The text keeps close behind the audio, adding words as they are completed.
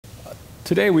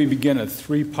Today we begin a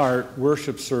three-part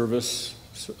worship service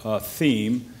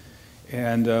theme,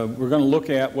 and we're going to look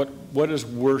at what is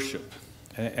worship.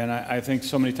 And I think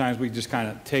so many times we just kind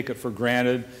of take it for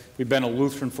granted. We've been a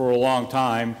Lutheran for a long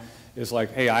time. It's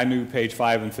like, hey, I knew page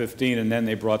 5 and 15, and then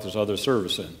they brought this other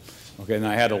service in. Okay, and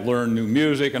I had to learn new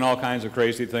music and all kinds of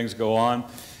crazy things go on.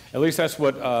 At least that's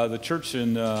what the church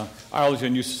in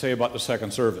Arlington used to say about the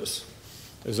second service,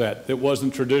 is that it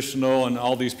wasn't traditional and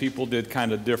all these people did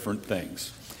kind of different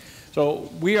things. So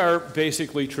we are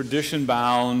basically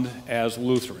tradition-bound as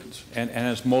Lutherans. And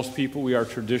as most people, we are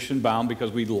tradition-bound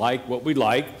because we like what we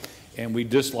like and we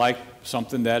dislike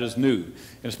something that is new. And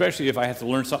especially if I have to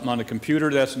learn something on a computer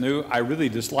that's new, I really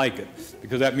dislike it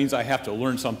because that means I have to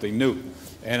learn something new.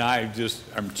 And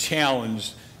I'm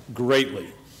challenged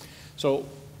greatly. So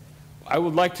I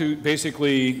would like to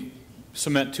basically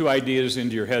cement two ideas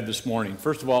into your head this morning.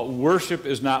 First of all, worship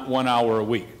is not 1 hour a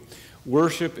week.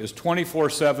 Worship is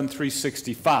 24/7,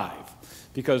 365,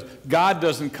 because God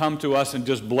doesn't come to us and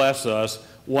just bless us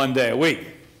one day a week.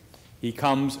 He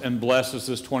comes and blesses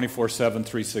us 24/7,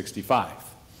 365.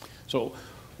 So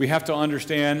we have to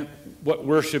understand what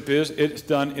worship is. It's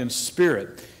done in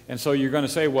spirit. And so you're going to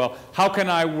say, well, how can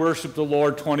I worship the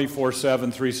Lord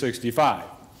 24/7, 365?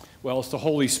 Well, it's the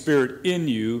Holy Spirit in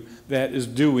you that is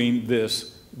doing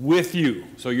this with you.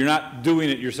 So you're not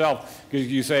doing it yourself because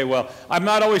you say, well, I'm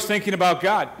not always thinking about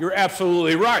God. You're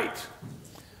absolutely right.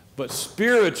 But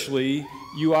spiritually,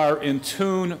 you are in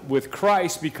tune with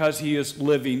Christ because he is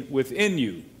living within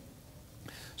you.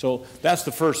 So that's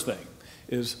the first thing,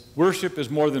 is worship is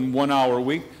more than 1 hour a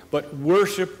week, but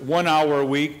worship 1 hour a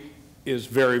week is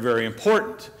very, very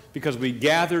important because we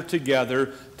gather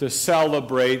together to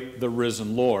celebrate the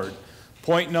risen Lord.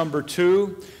 Point number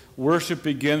 2, worship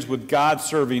begins with God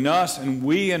serving us and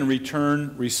we in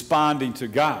return responding to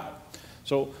God.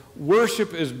 So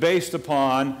worship is based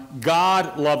upon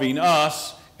God loving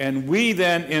us and we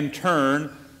then in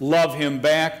turn love him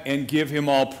back and give him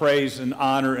all praise and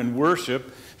honor and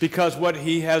worship because what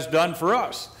he has done for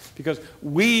us. Because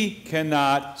we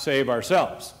cannot save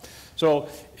ourselves. So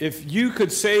if you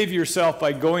could save yourself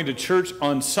by going to church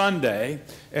on Sunday,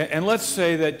 and let's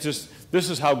say that this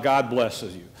is how God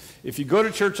blesses you. If you go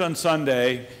to church on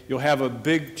Sunday, you'll have a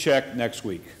big check next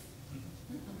week.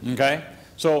 Okay?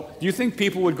 So do you think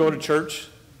people would go to church?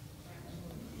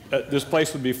 This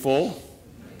place would be full?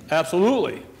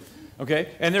 Absolutely. Okay?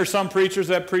 And there's some preachers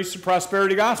that preach the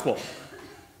prosperity gospel.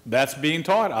 That's being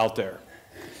taught out there.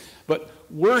 But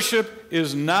worship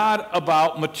is not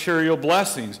about material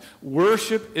blessings.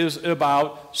 Worship is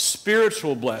about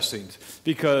spiritual blessings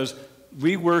because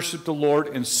we worship the Lord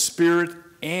in spirit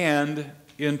and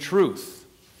in truth.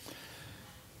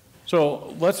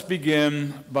 So let's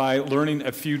begin by learning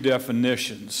a few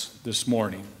definitions this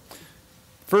morning.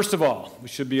 First of all,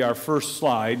 which should be our first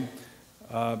slide,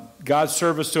 God's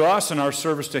service to us and our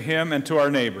service to him and to our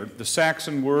neighbor. The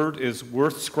Saxon word is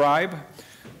worthscribe,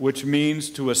 which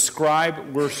means to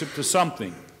ascribe worship to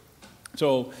something.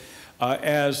 So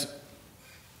as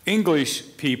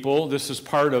English people, this is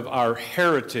part of our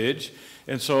heritage,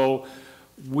 and so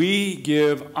we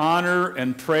give honor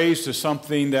and praise to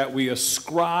something that we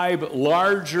ascribe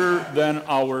larger than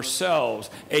ourselves,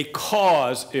 a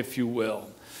cause, if you will.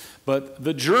 But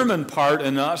the German part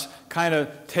in us kind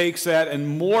of takes that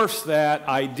and morphs that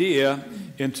idea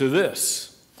into this.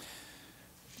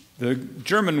 The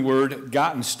German word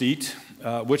Gottesdienst,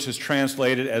 which is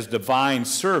translated as divine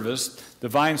service.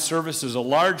 Divine service is a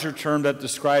larger term that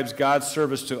describes God's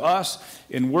service to us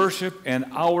in worship and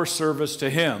our service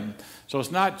to him. So it's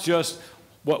not just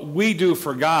what we do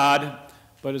for God,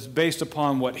 but it's based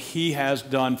upon what he has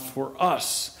done for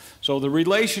us. So the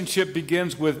relationship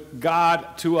begins with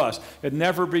God to us. It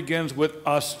never begins with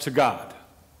us to God.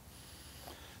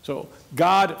 So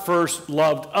God first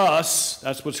loved us,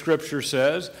 that's what Scripture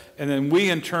says, and then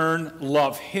we in turn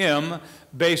love him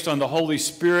based on the Holy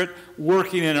Spirit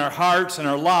working in our hearts and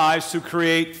our lives to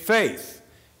create faith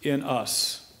in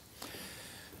us.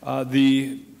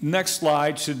 The next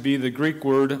slide should be the Greek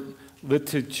word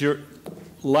liturgia,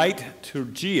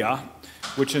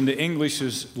 which in the English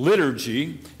is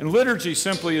liturgy. And liturgy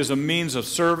simply is a means of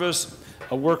service,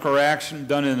 a work or action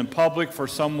done in public for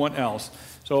someone else.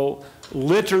 So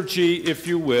liturgy, if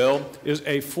you will, is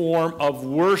a form of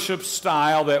worship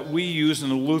style that we use in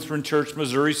the Lutheran Church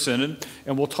Missouri Synod,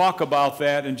 and we'll talk about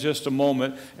that in just a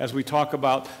moment as we talk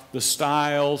about the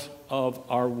styles of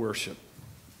our worship.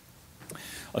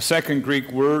 A second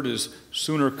Greek word is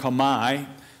sunerkamai,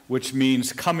 which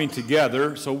means coming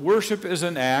together. So worship is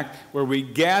an act where we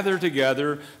gather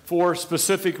together for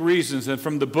specific reasons, and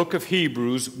from the book of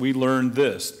Hebrews we learn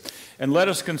this. And let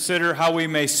us consider how we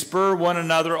may spur one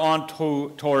another on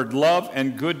toward love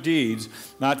and good deeds,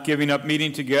 not giving up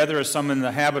meeting together as some in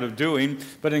the habit of doing,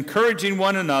 but encouraging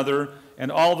one another,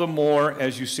 and all the more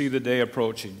as you see the day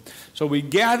approaching. So we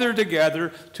gather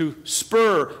together to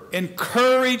spur,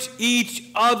 encourage each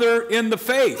other in the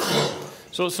faith.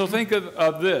 So think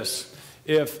of this.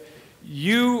 If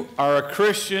you are a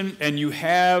Christian and you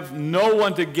have no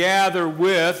one to gather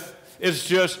with, it's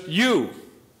just you.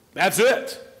 That's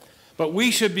it. But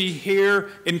we should be here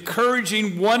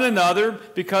encouraging one another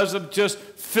because of just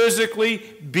physically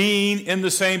being in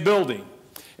the same building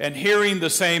and hearing the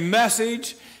same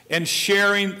message and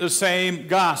sharing the same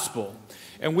gospel.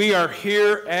 And we are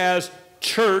here as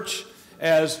church,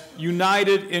 as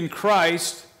united in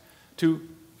Christ, to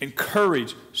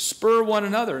encourage, spur one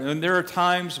another. And there are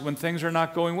times when things are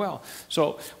not going well.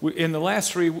 So in the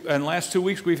last 2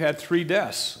 weeks, we've had 3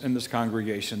 deaths in this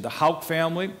congregation. The Hauk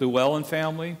family, the Wellen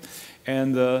family,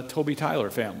 and the Toby Tyler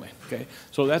family. Okay,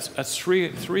 so that's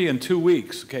three in 2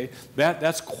 weeks. Okay,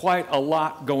 that's quite a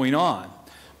lot going on.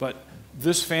 But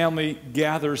this family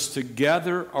gathers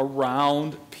together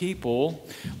around people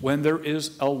when there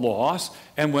is a loss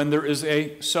and when there is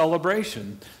a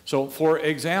celebration. So, for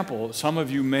example, some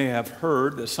of you may have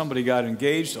heard that somebody got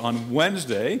engaged on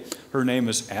Wednesday. Her name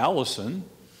is Allison,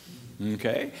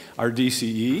 okay, our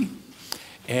DCE.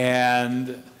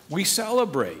 And we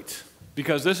celebrate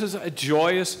because this is a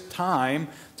joyous time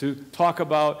to talk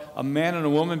about a man and a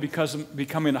woman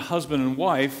becoming a husband and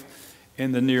wife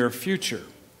in the near future.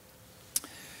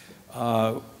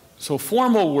 So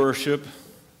formal worship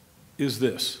is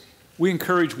this. We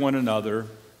encourage one another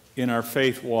in our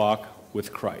faith walk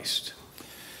with Christ.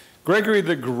 Gregory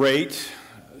the Great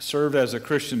served as a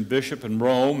Christian bishop in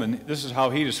Rome, and this is how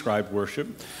he described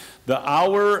worship. The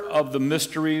hour of the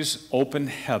mysteries open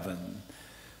heaven.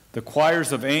 The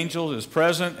choirs of angels is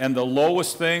present, and the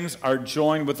lowest things are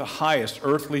joined with the highest.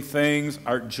 Earthly things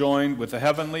are joined with the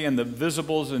heavenly, and the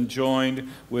visibles and joined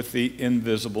with the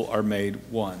invisible are made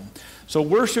one. So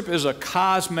worship is a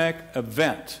cosmic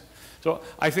event. So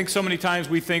I think so many times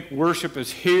we think worship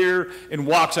is here in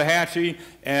Waxahachie,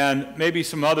 and maybe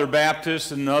some other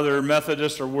Baptists and other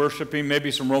Methodists are worshiping, maybe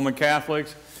some Roman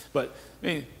Catholics. But I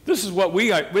mean, this is what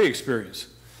we experience.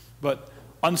 But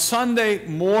on Sunday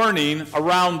morning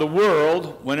around the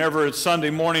world, whenever it's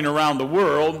Sunday morning around the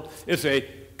world, it's a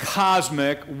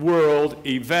cosmic world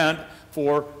event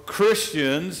for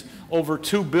Christians, over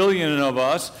 2 billion of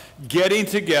us, getting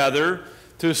together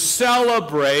to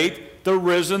celebrate the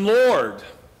risen Lord.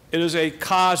 It is a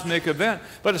cosmic event.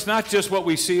 But it's not just what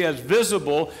we see as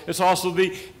visible, it's also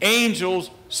the angels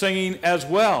singing as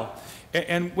well.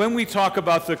 And when we talk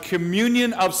about the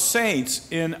communion of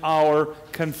saints in our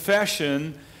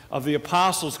confession of the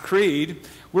Apostles' Creed,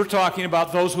 we're talking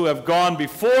about those who have gone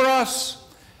before us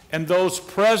and those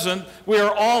present. We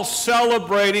are all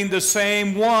celebrating the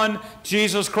same one,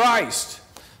 Jesus Christ.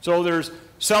 So there's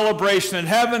celebration in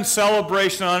heaven,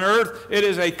 celebration on earth. It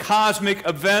is a cosmic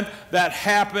event that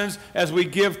happens as we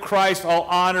give Christ all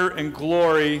honor and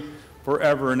glory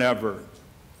forever and ever.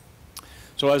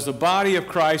 So as the body of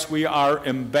Christ, we are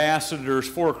ambassadors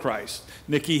for Christ.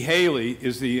 Nikki Haley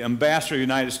is the ambassador of the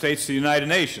United States to the United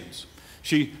Nations.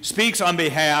 She speaks on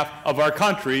behalf of our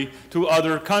country to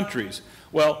other countries.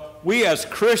 Well, we as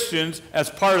Christians,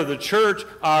 as part of the church,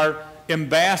 are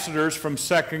ambassadors from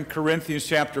 2 Corinthians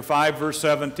chapter 5, verse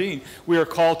 17. We are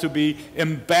called to be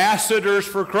ambassadors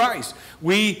for Christ.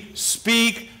 We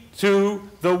speak to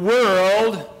the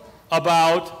world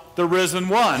about the risen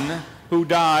one who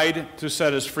died to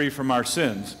set us free from our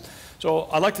sins. So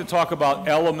I'd like to talk about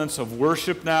elements of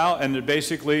worship now, and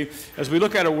basically, as we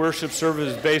look at a worship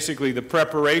service, it's basically the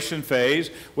preparation phase,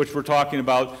 which we're talking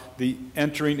about the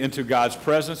entering into God's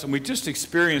presence, and we just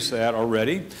experienced that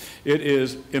already. It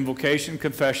is invocation,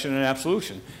 confession, and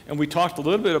absolution. And we talked a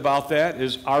little bit about that,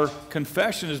 is our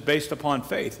confession is based upon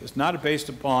faith. It's not based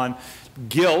upon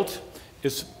guilt,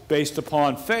 it's based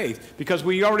upon faith, because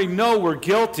we already know we're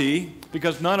guilty,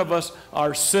 because none of us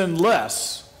are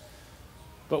sinless.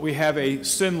 But we have a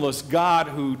sinless God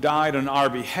who died on our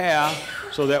behalf,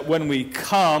 so that when we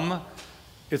come,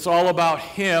 it's all about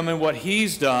Him and what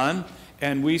He's done.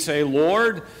 And we say,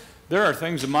 Lord, there are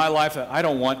things in my life that I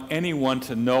don't want anyone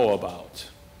to know about.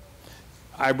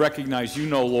 I recognize you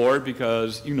know, Lord,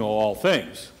 because you know all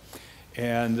things.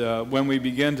 And when we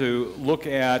begin to look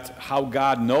at how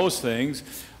God knows things,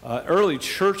 early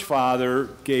church father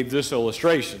gave this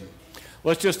illustration.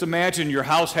 Let's just imagine your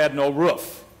house had no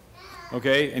roof,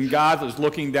 okay? And God is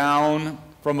looking down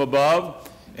from above,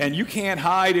 and you can't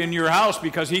hide in your house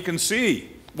because He can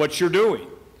see what you're doing.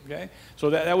 Okay? So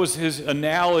that was his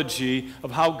analogy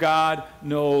of how God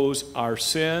knows our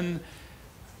sin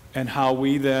and how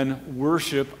we then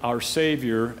worship our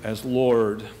Savior as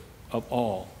Lord of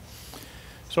all.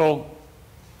 So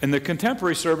in the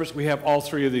contemporary service, we have all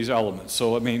three of these elements.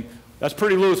 So, I mean, that's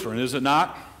pretty Lutheran, is it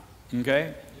not?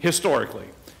 Okay? Historically.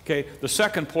 Okay? The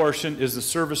second portion is the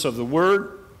service of the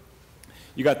Word.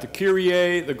 You got the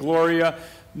Kyrie, the Gloria.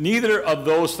 Neither of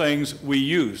those things we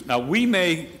use. Now, we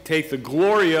may take the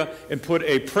Gloria and put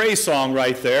a praise song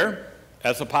right there.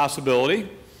 That's a possibility.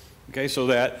 Okay, so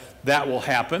that will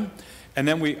happen. And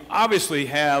then we obviously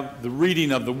have the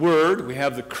reading of the Word. We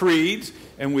have the creeds.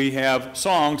 And we have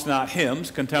songs, not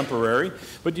hymns, contemporary.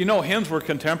 But you know, hymns were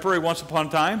contemporary once upon a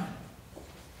time.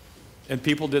 And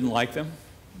people didn't like them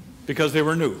because they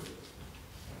were new.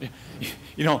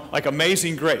 You know, like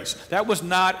Amazing Grace. That was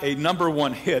not a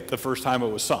 #1 hit the first time it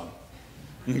was sung.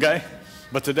 Okay?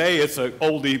 But today it's an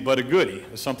oldie but a goodie.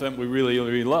 It's something we really,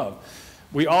 really love.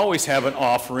 We always have an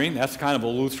offering. That's kind of a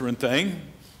Lutheran thing.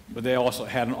 But they also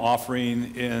had an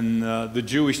offering in the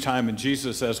Jewish time in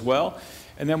Jesus as well.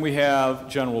 And then we have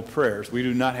general prayers. We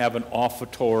do not have an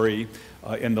offertory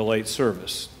in the late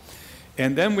service.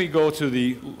 And then we go to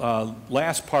the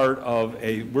last part of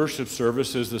a worship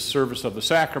service is the service of the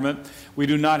sacrament. We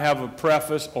do not have a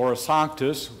preface or a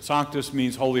sanctus. Sanctus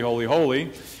means holy, holy,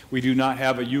 holy. We do not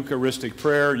have a Eucharistic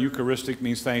prayer. Eucharistic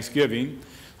means thanksgiving.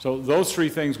 So those three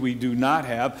things we do not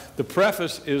have. The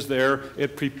preface is there.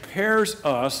 It prepares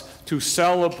us to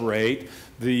celebrate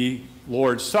the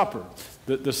Lord's Supper.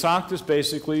 The sanctus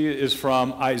basically is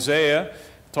from Isaiah,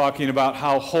 talking about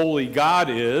how holy God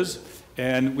is.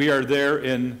 And we are there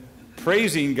in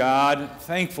praising God,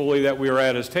 thankfully that we are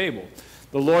at his table.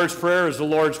 The Lord's Prayer is the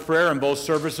Lord's Prayer in both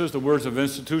services. The words of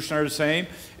institution are the same,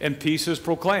 and peace is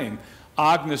proclaimed.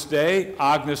 Agnus Dei,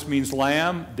 Agnus means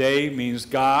lamb, Dei means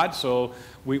God, so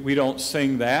we don't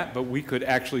sing that, but we could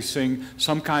actually sing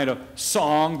some kind of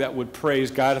song that would praise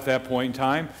God at that point in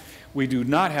time. We do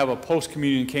not have a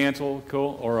post-communion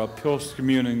canticle or a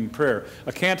post-communion prayer.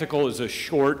 A canticle is a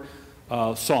short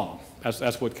song.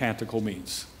 That's what canticle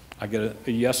means. I get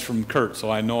a yes from Kurt,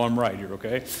 so I know I'm right here,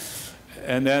 okay?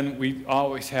 And then we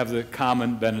always have the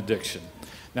common benediction.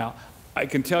 Now, I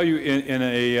can tell you in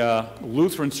a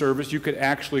Lutheran service, you could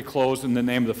actually close in the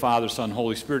name of the Father, Son,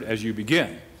 Holy Spirit as you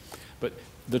begin. But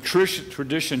the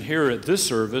tradition here at this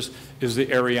service is the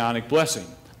Arianic blessing.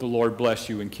 The Lord bless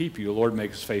you and keep you. The Lord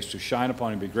make his face to shine upon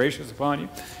you and be gracious upon you.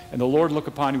 And the Lord look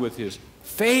upon you with his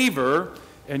favor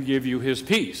and give you his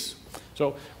peace.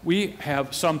 So we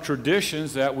have some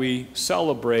traditions that we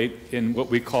celebrate in what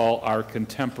we call our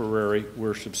contemporary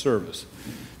worship service.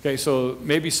 Okay, so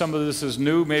maybe some of this is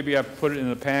new. Maybe I've put it in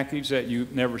a package that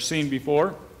you've never seen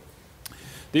before.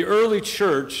 The early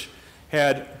church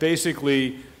had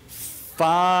basically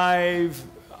 5,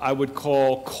 I would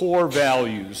call, core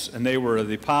values. And they were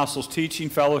the apostles' teaching,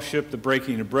 fellowship, the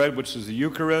breaking of bread, which is the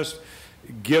Eucharist,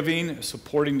 giving,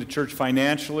 supporting the church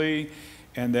financially,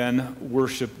 and then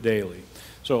worship daily.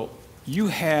 So you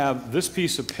have this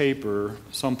piece of paper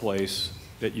someplace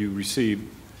that you received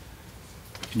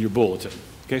in your bulletin.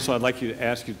 Okay, so I'd like to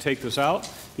ask you to take this out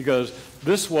because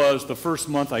this was the first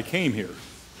month I came here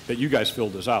that you guys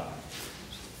filled this out.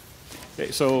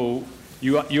 Okay, so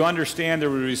you understand the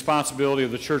responsibility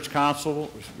of the church council,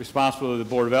 responsibility of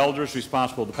the board of elders,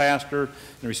 responsibility of the pastor,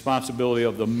 and the responsibility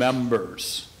of the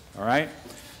members. All right?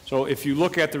 So if you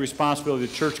look at the responsibility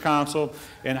of the church council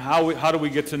and how do we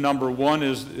get to #1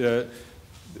 is it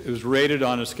was rated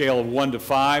on a scale of 1 to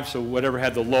 5, so whatever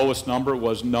had the lowest number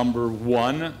was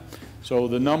 #1. So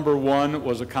the #1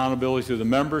 was accountability to the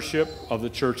membership of the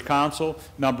church council.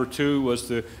 #2 was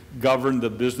to govern the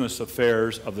business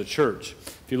affairs of the church.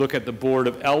 If you look at the board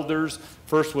of elders,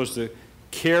 first was to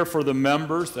care for the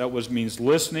members. That means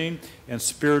listening, and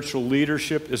spiritual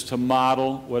leadership is to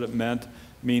model what it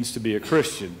means to be a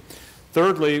Christian.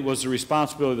 Thirdly was the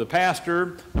responsibility of the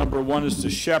pastor. #1 is to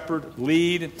shepherd,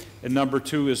 lead, and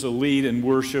 #2 is to lead in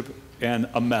worship and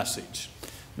a message.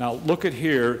 Now look at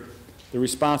here the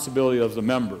responsibility of the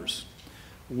members.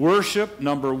 Worship,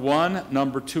 #1.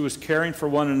 #2 is caring for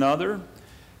one another.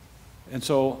 And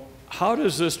so how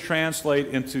does this translate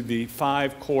into the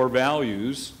 5 core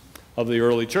values of the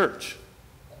early church?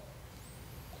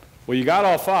 Well, you got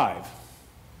all 5,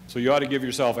 so you ought to give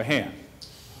yourself a hand.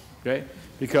 Okay?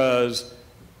 Because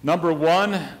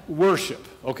 #1, worship.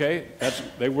 Okay?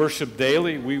 They worship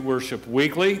daily. We worship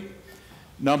weekly.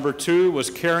 #2 was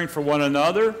caring for one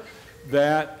another.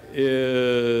 That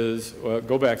is,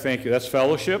 go back, thank you. That's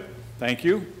fellowship. Thank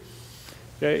you.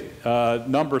 Okay?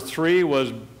 #3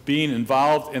 was being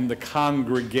involved in the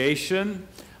congregation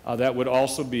That would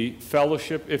also be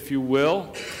fellowship, if you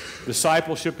will.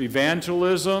 Discipleship,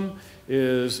 evangelism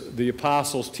is the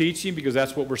apostles' teaching, because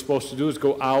that's what we're supposed to do, is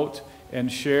go out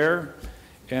and share.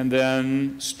 And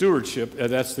then stewardship,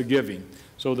 that's the giving.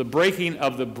 So the breaking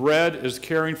of the bread is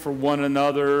caring for one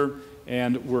another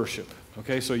and worship.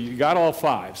 Okay, so you got all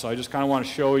five. So I just kind of want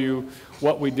to show you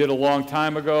what we did a long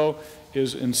time ago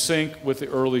is in sync with the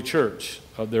early church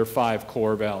of their 5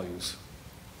 core values.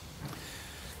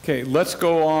 Okay, let's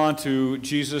go on to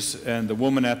Jesus and the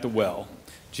woman at the well.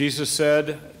 Jesus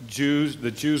said,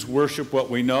 the Jews worship what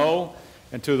we know,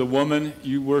 and to the woman,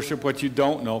 you worship what you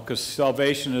don't know, because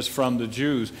salvation is from the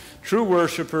Jews. True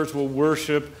worshipers will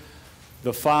worship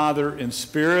the Father in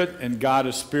spirit, and God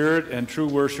is spirit, and true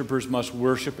worshipers must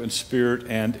worship in spirit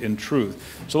and in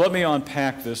truth. So let me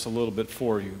unpack this a little bit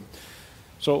for you.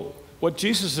 So what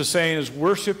Jesus is saying is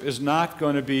worship is not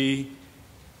going to be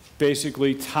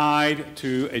basically tied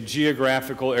to a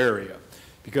geographical area,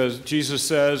 because Jesus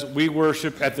says we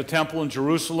worship at the temple in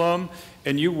Jerusalem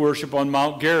and you worship on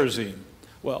Mount Gerizim.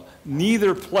 Well,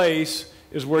 neither place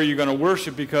is where you're going to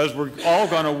worship, because we're all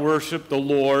going to worship the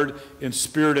Lord in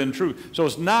spirit and truth. So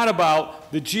it's not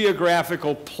about the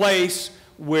geographical place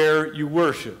where you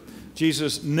worship.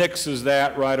 Jesus nixes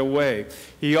that right away.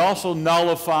 He also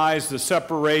nullifies the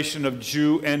separation of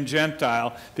Jew and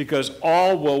Gentile, because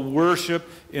all will worship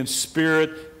in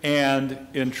spirit and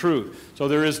in truth. So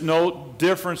there is no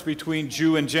difference between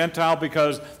Jew and Gentile,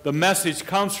 because the message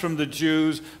comes from the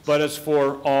Jews, but it's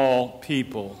for all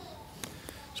people.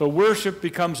 So worship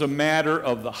becomes a matter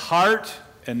of the heart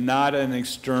and not an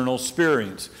external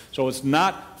experience. So it's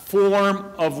not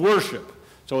form of worship.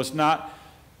 So it's not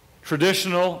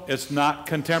traditional, it's not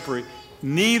contemporary.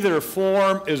 Neither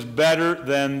form is better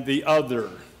than the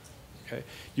other. Okay?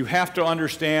 You have to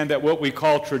understand that what we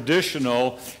call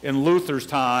traditional in Luther's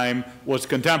time was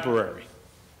contemporary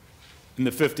in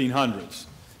the 1500s.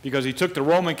 Because he took the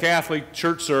Roman Catholic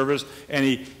church service and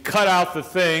he cut out the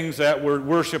things that were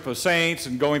worship of saints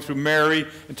and going through Mary,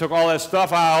 and took all that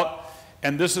stuff out,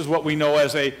 and this is what we know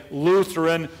as a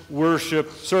Lutheran worship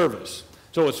service.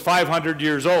 So it's 500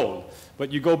 years old.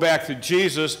 But you go back to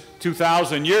Jesus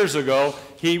 2,000 years ago,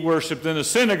 he worshiped in a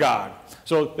synagogue.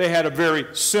 So they had a very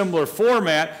similar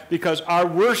format, because our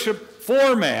worship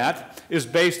format is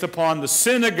based upon the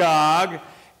synagogue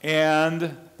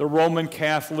and the Roman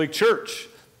Catholic Church.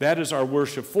 That is our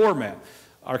worship format.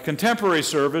 Our contemporary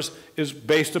service is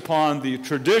based upon the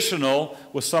traditional,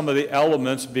 with some of the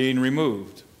elements being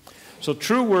removed. So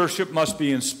true worship must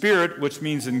be in spirit, which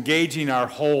means engaging our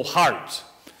whole heart.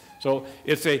 So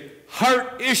it's a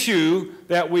heart issue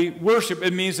that we worship.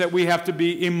 It means that we have to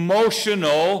be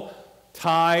emotional,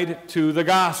 tied to the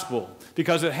gospel,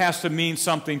 because it has to mean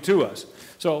something to us.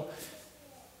 So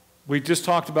we just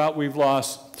talked about we've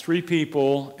lost 3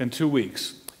 people in 2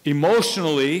 weeks.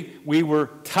 Emotionally, we were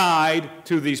tied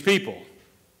to these people,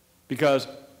 because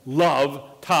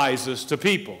love ties us to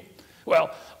people. Well,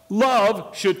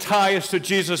 love should tie us to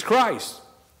Jesus Christ,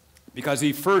 because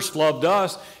he first loved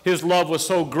us. His love was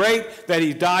so great that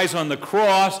he dies on the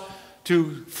cross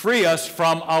to free us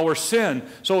from our sin.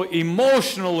 So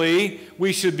emotionally,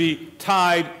 we should be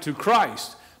tied to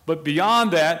Christ. But beyond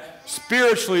that,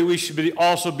 spiritually, we should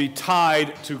also be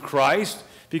tied to Christ,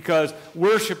 because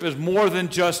worship is more than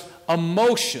just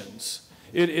emotions.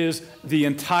 It is the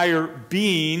entire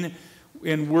being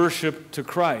in worship to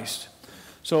Christ.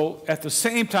 So at the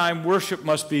same time, worship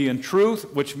must be in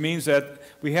truth, which means that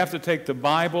we have to take the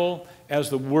Bible as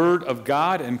the Word of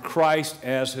God and Christ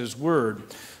as his Word.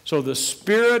 So the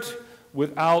Spirit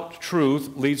without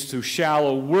truth leads to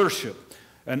shallow worship,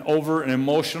 and over an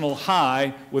emotional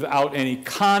high without any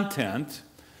content,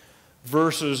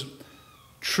 versus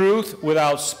truth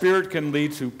without spirit can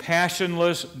lead to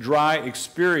passionless, dry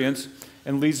experience,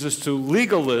 and leads us to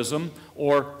legalism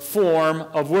or form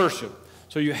of worship.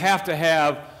 So you have to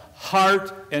have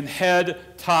heart and head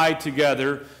tied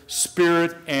together,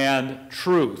 spirit and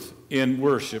truth in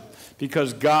worship,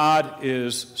 because God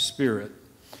is spirit.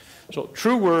 So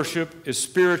true worship is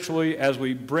spiritually as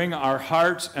we bring our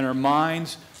hearts and our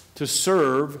minds to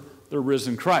serve the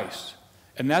risen Christ.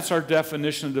 And that's our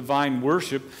definition of divine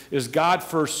worship, is God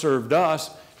first served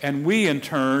us, and we in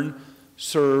turn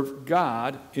serve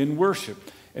God in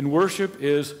worship. And worship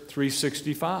is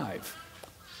 365,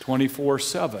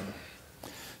 24/7.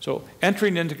 So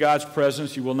entering into God's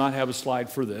presence, you will not have a slide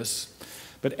for this,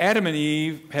 but Adam and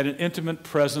Eve had an intimate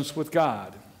presence with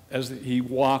God as he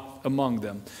walked among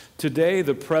them. Today,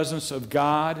 the presence of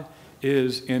God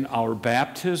is in our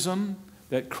baptism,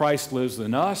 that Christ lives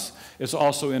in us. It's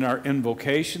also in our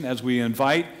invocation as we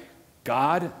invite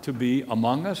God to be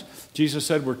among us. Jesus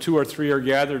said where 2 or 3 are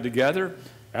gathered together,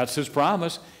 that's his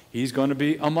promise. He's going to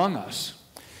be among us.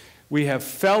 We have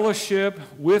fellowship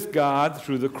with God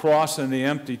through the cross and the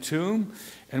empty tomb,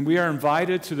 and we are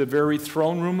invited to the very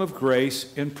throne room of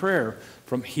grace in prayer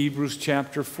from Hebrews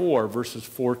chapter 4, verses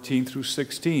 14 through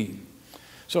 16.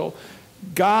 So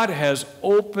God has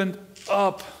opened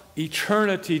up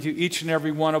eternity to each and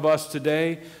every one of us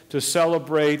today to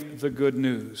celebrate the good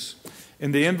news.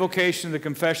 In the invocation, the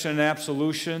confession, and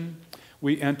absolution,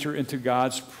 we enter into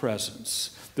God's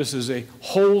presence. This is a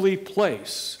holy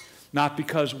place, not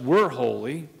because we're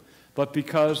holy, but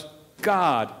because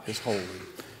God is holy.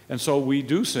 And so we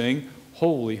do sing,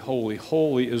 "Holy, holy,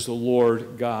 holy is the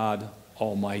Lord God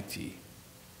Almighty."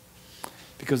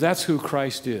 Because that's who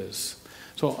Christ is.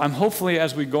 So I'm hopefully,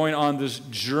 as we're going on this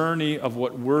journey of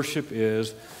what worship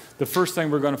is, the first thing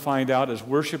we're going to find out is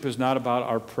worship is not about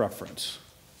our preference.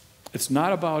 It's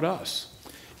not about us.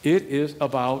 It is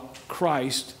about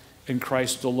Christ and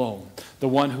Christ alone, the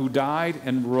one who died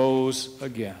and rose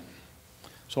again.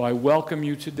 So I welcome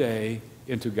you today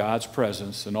into God's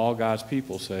presence, and all God's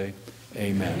people say,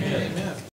 amen. Amen.